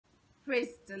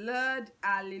Praise the Lord.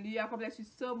 Hallelujah. God bless you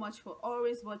so much for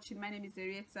always watching. My name is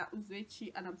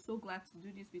EZEKIEL, and I'm so glad to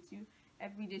do this with you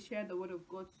every day, sharing the word of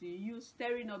God to you,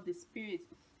 stirring up the spirit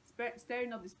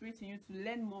in you to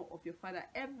learn more of your Father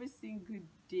every single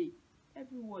day.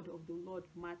 Every word of the Lord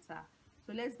matter.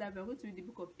 So let's dive. We're going to read the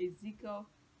book of Ezekiel,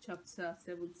 chapter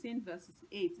 17, verses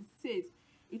 8. It says,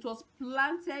 "It was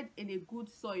planted in a good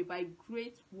soil by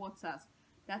great waters,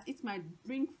 that it might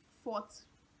bring forth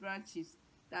branches,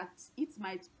 that it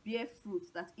might bear fruit,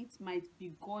 that it might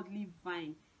be godly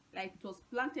vine." Like it was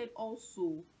planted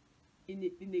also in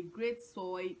a great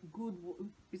soil,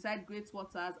 beside great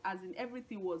waters, as in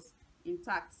everything was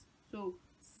intact. So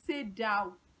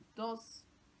thus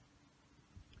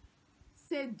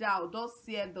saith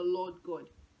the Lord God,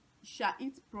 shall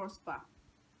it prosper?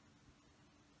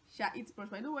 Shall it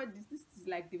prosper? You know what this is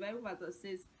like? The Bible verse that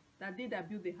says that they that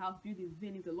build the house build in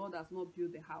vain if the Lord has not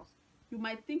built the house. You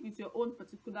might think with your own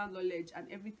particular knowledge and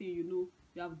everything you know,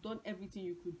 you have done everything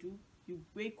you could do. You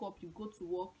wake up, you go to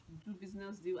work, you do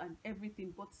business deal and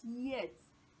everything, but yet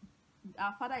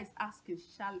our Father is asking,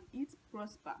 shall it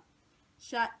prosper?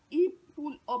 Shall he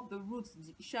pull up the roots?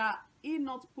 Shall he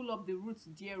not pull up the roots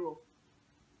thereof,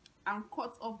 and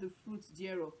cut off the fruit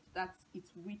thereof, that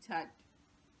it withered?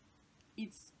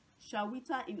 It shall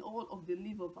wither in all of the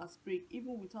leaf of a sprig,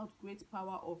 even without great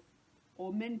power of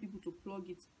or many people to plug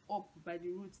it up by the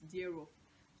roots thereof.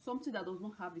 Something that does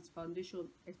not have its foundation,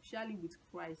 especially with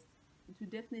Christ, it will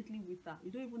definitely wither. You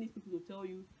don't even need people to tell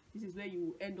you this is where you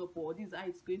will end up or this is how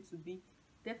it's going to be.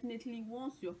 Definitely,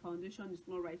 once your foundation is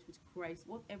not right with Christ,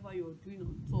 whatever you're doing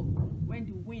on top, when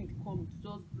the wind comes to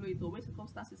just blow it, or when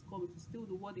circumstances come to steal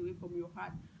the word away from your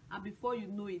heart, and before you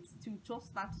know it, still just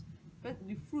start,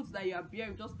 the fruits that you are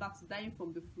bearing just start dying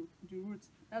from the roots.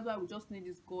 That's why we just need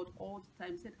this God all the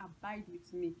time. He said, abide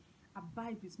with me,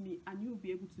 and you will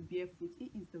be able to bear fruit. He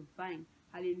is the vine.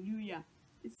 Hallelujah.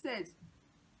 It says,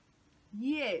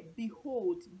 yea,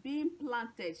 behold, being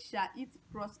planted, shall it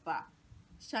prosper?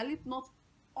 Shall it not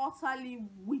utterly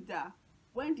wither?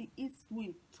 When the east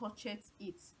wind toucheth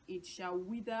it, it shall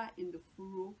wither in the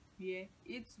furrow where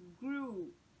it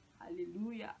grew.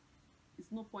 Hallelujah.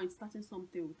 It's no point starting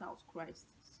something without Christ.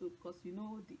 So, because you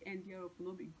know the end hereof will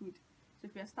not be good. So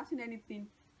if you're starting anything,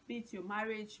 be it your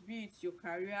marriage, be it your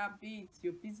career, be it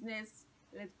your business,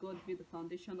 let God be the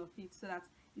foundation of it, so that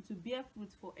it will bear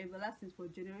fruit for everlasting, for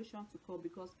generations to come,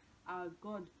 because our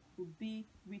God will be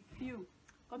with you.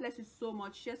 God bless you so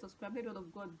much. Share, subscribe, let the word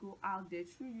of God go out there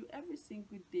through you every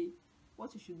single day.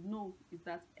 What you should know is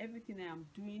that everything I am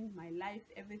doing, my life,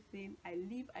 everything I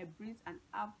live, I breathe, and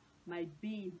have my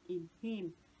being in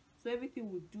Him. So everything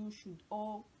we do should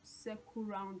all circle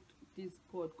around this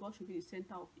God. God should be the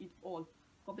center of it all.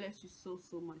 God bless you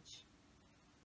so much.